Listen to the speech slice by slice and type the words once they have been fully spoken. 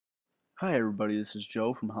Hi everybody, this is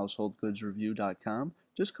Joe from HouseholdGoodsReview.com.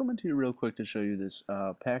 Just coming to you real quick to show you this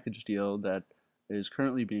package deal that is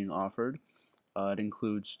currently being offered. It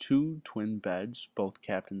includes two twin beds, both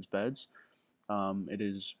captain's beds. It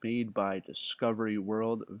is made by Discovery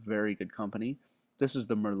World, a very good company. This is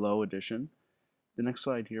the Merlot edition. The next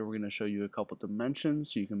slide here, we're going to show you a couple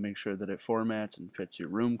dimensions so you can make sure that it formats and fits your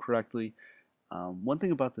room correctly. One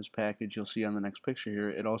thing about this package you'll see on the next picture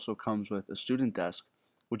here, it also comes with a student desk,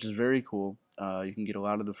 which is very cool. You can get a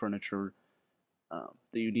lot of the furniture that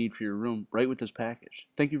you need for your room right with this package.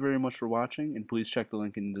 Thank you very much for watching, and please check the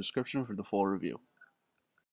link in the description for the full review.